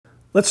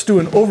Let's do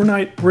an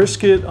overnight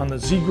brisket on the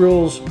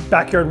ZGrills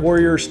Backyard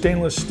Warrior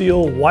stainless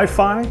steel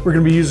Wi-Fi. We're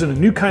gonna be using a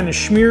new kind of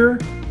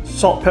schmear,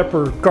 salt,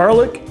 pepper,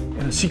 garlic,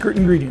 and a secret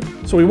ingredient.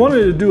 So we wanted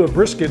to do a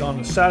brisket on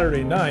a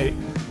Saturday night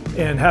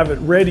and have it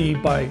ready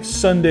by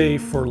Sunday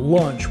for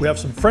lunch. We have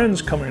some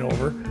friends coming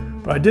over,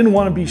 but I didn't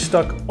want to be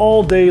stuck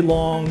all day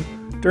long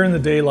during the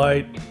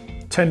daylight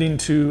tending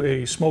to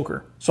a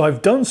smoker. So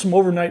I've done some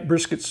overnight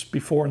briskets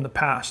before in the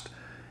past,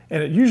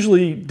 and it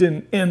usually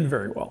didn't end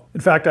very well. In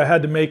fact, I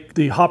had to make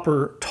the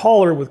hopper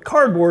taller with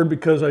cardboard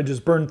because I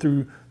just burned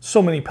through so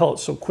many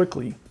pellets so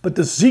quickly. But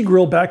the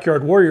ZGrill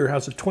Backyard Warrior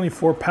has a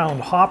 24-pound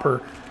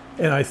hopper,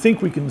 and I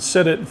think we can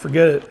set it and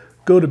forget it,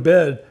 go to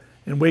bed,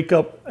 and wake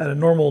up at a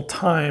normal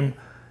time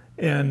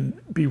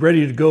and be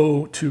ready to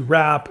go to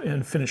wrap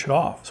and finish it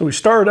off. So we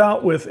started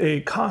out with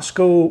a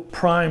Costco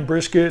prime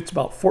brisket. It's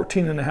about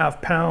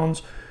 14.5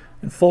 pounds.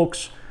 And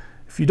folks,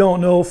 if you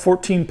don't know,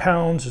 14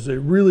 pounds is a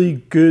really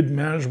good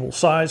manageable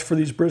size for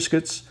these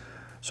briskets.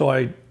 So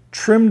I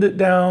trimmed it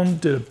down,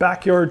 did a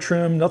backyard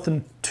trim,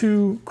 nothing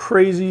too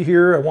crazy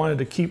here. I wanted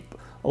to keep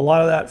a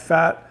lot of that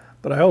fat,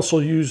 but I also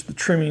used the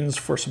trimmings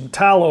for some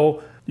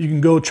tallow. You can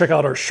go check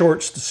out our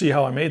shorts to see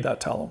how I made that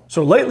tallow.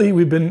 So lately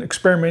we've been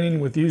experimenting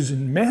with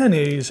using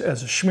mayonnaise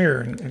as a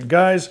schmear. And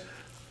guys,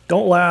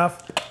 don't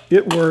laugh,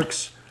 it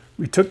works.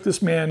 We took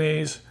this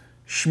mayonnaise,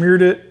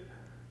 smeared it,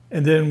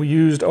 and then we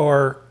used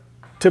our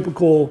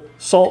typical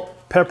salt,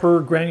 pepper,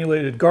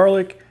 granulated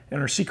garlic, and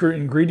our secret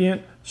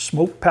ingredient,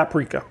 smoked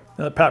paprika.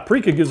 Now, the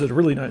paprika gives it a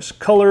really nice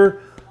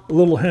color, a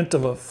little hint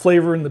of a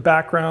flavor in the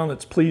background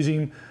that's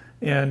pleasing.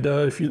 And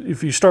if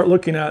you start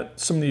looking at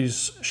some of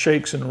these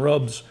shakes and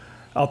rubs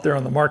out there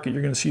on the market,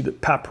 you're going to see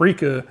that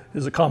paprika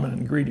is a common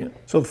ingredient.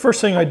 So the first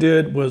thing I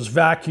did was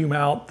vacuum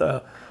out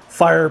the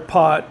fire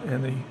pot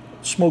and the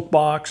smoke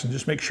box and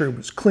just make sure it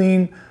was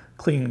clean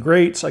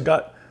grates. I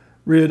got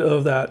rid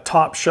of that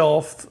top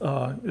shelf.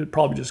 It'd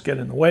probably just get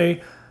in the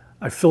way.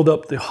 I filled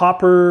up the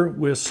hopper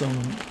with some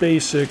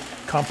basic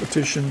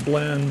competition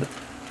blend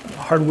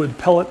hardwood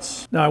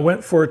pellets. Now I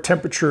went for a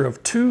temperature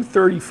of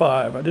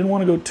 235. I didn't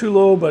want to go too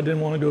low, but I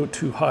didn't want to go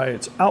too high.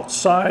 It's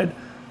outside.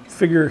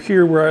 Figure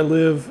here where I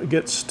live, it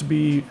gets to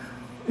be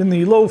in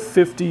the low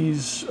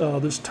 50s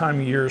this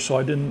time of year, so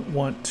I didn't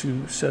want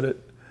to set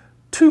it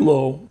too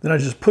low. Then I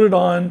just put it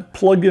on,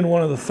 plugged in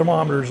one of the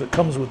thermometers that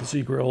comes with the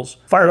ZGrills,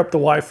 fired up the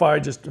Wi-Fi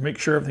just to make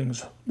sure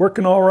everything's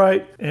working all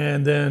right,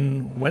 and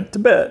then went to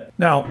bed.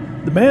 Now,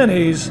 the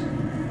mayonnaise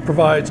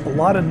provides a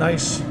lot of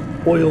nice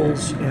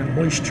oils and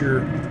moisture.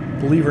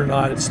 Believe it or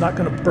not, it's not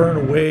going to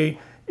burn away.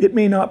 It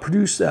may not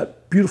produce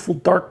that beautiful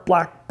dark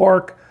black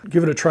bark.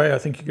 Give it a try, I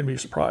think you're going to be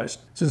surprised.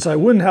 Since I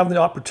wouldn't have the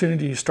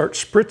opportunity to start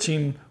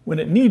spritzing when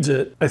it needs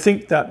it, I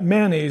think that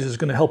mayonnaise is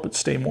going to help it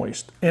stay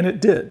moist. And it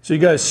did. So you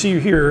guys see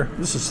here,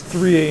 this is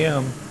 3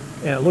 a.m.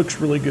 and it looks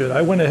really good.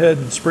 I went ahead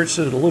and spritzed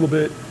it a little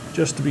bit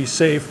just to be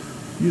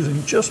safe,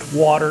 using just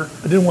water.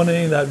 I didn't want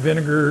any of that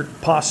vinegar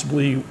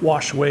possibly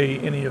wash away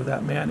any of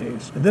that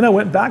mayonnaise. And then I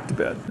went back to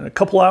bed. And a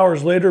couple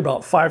hours later,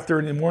 about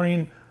 5:30 in the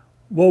morning,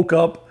 woke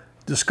up,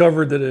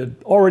 discovered that it had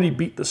already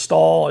beat the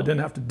stall. I didn't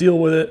have to deal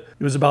with it.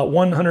 It was about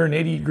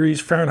 180 degrees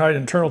Fahrenheit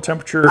internal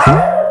temperature.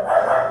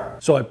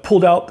 So I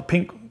pulled out the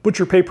pink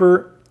butcher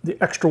paper,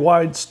 the extra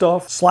wide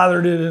stuff,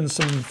 slathered it in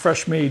some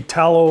fresh made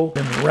tallow,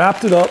 and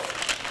wrapped it up.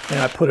 And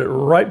I put it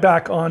right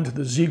back onto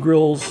the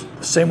ZGrills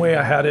the same way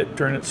I had it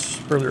during its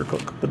earlier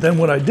cook. But then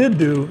what I did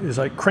do is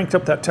I cranked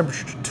up that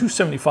temperature to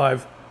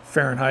 275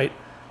 Fahrenheit.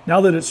 Now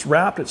that it's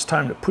wrapped, it's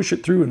time to push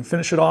it through and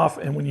finish it off.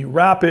 And when you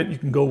wrap it, you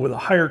can go with a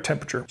higher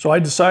temperature. So I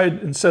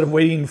decided, instead of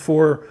waiting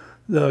for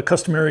the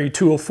customary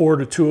 204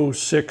 to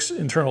 206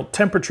 internal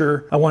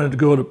temperature, I wanted to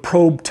go to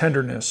probe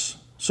tenderness.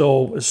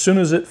 So as soon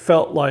as it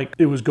felt like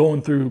it was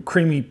going through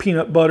creamy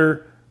peanut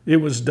butter, it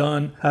was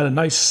done. Had a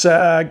nice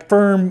sag,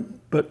 firm,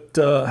 but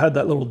had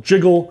that little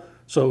jiggle.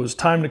 So it was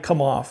time to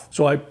come off.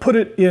 So I put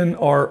it in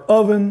our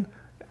oven,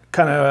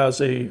 kind of as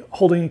a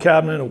holding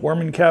cabinet, a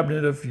warming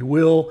cabinet, if you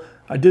will.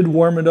 I did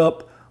warm it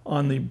up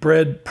on the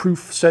bread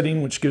proof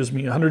setting, which gives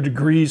me 100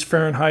 degrees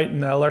Fahrenheit in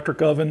that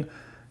electric oven.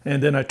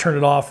 And then I turn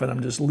it off and I'm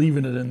just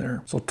leaving it in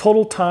there. So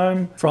total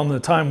time from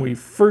the time we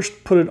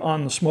first put it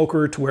on the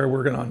smoker to where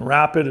we're gonna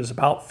unwrap it is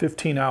about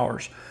 15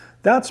 hours.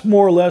 That's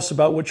more or less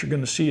about what you're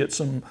gonna see at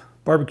some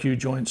barbecue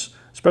joints,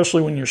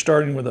 especially when you're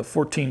starting with a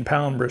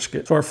 14-pound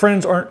brisket. So our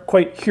friends aren't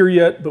quite here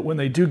yet, but when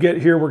they do get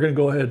here, we're gonna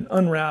go ahead and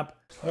unwrap.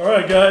 All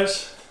right,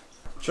 guys,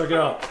 check it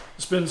out.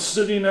 It's been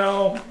sitting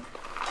now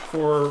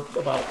for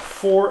about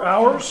 4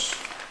 hours.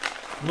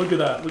 Look at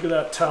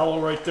that tallow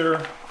right there.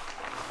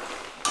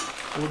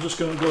 So we're just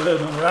gonna go ahead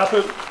and unwrap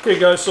it. Okay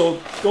guys, so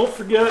don't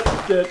forget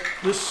that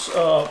this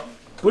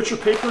butcher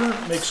paper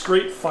makes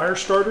great fire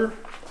starter,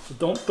 so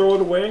don't throw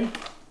it away.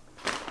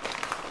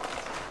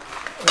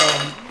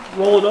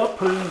 Roll it up,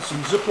 put it in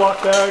some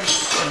Ziploc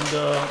bags,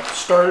 and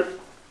start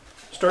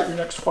your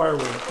next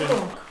firewood, okay?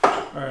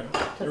 All right,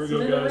 here we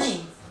go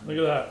guys. Look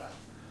at that.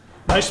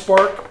 Nice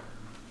spark,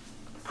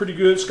 pretty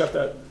good. It's got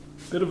that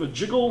bit of a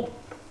jiggle.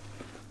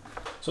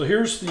 So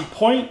here's the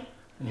point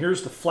and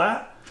here's the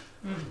flat.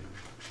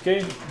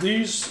 Okay,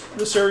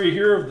 this area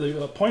here of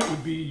the point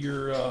would be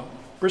your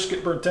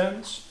brisket burnt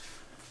ends,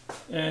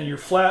 and your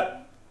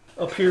flat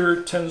up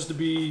here tends to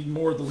be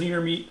more the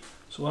leaner meat.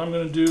 So what I'm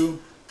going to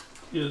do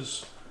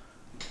is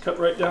cut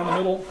right down the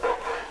middle.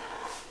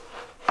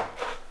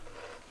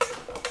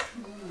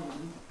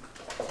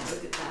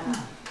 Look at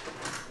that.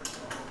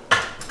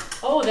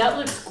 Oh, that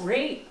looks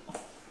great.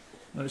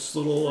 Nice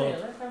little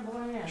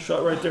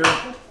shot right there.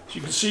 So you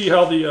can see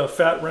how the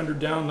fat rendered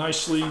down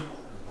nicely.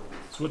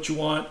 That's what you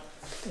want.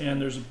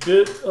 And there's a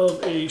bit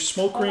of a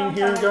smoke ring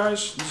here,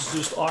 guys. This is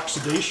just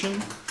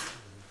oxidation.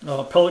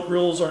 Pellet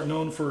grills aren't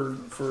known for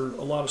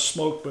a lot of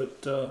smoke,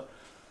 but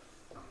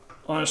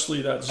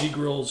honestly, that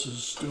ZGrills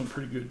is doing a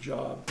pretty good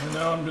job. And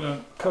now I'm going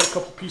to cut a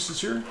couple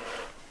pieces here.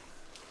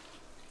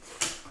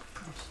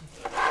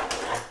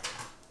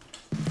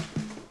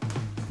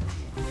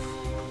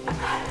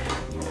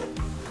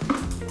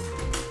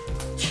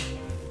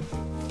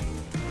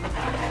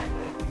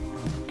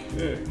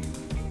 Okay.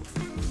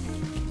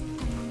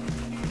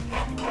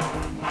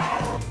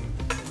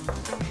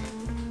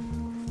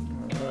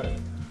 Alright.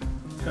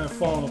 Kind of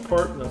falling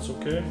apart, but that's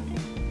okay.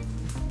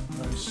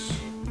 Nice.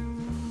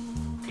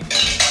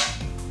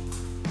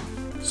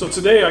 So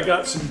today I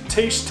got some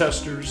taste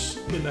testers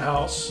in the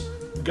house.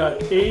 We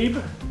got Abe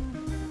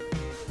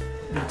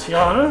and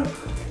Tiana.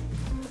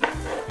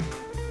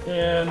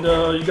 And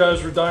you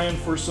guys were dying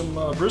for some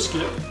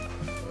brisket.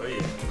 Oh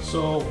yeah.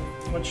 So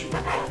why don't you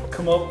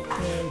come up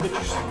and get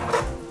your some.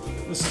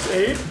 This is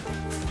Abe,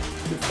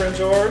 good friends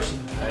of ours.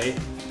 Hey.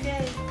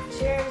 Okay,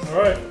 cheers. All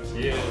right.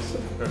 Cheers.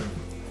 Cheers.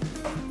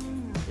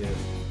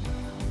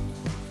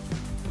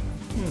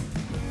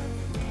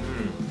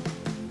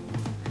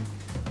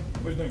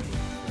 What do you think?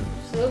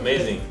 So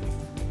Amazing.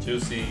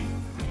 Juicy.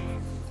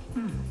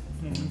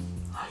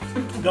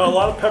 Got a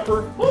lot of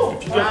pepper. Ooh,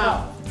 if you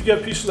wow. get if you get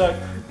a piece of that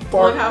Look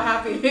bark, how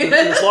happy he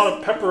there's is. a lot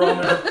of pepper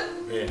on there.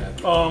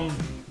 Yeah.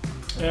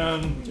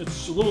 And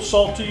it's a little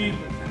salty.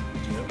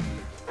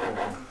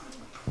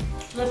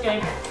 Look,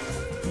 Abe.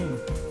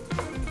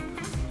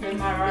 Here's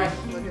my rice.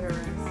 Look at her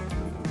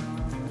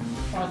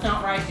rice. Well, it's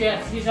not rice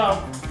yet. She's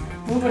all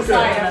move Okay,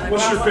 aside.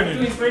 what's your While I'm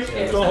opinion? doing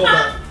brisket. Don't hold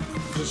that.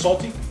 Is it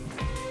salty?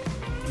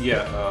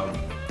 Yeah.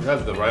 It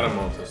has the right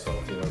amount of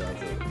salt. You know that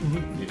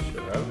you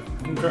should have.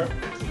 Okay.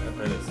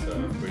 And it's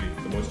pretty.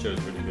 The moisture is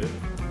pretty good.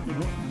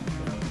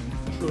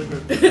 It's really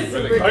good.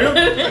 Really good. Are you?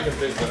 I can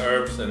taste the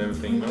herbs and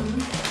everything. You know?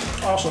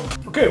 Awesome.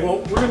 Okay, well,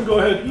 we're going to go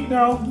ahead and eat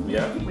now.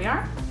 Yeah. We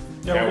are?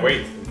 Yeah, Can't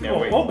wait. Can't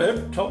wait. Well,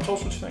 babe, tell us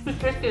what you think. Whose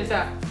brisket is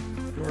that?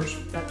 Yours.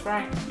 That's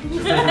right.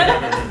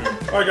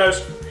 All right,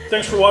 guys.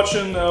 Thanks for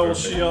watching. We'll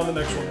see you on the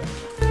next one.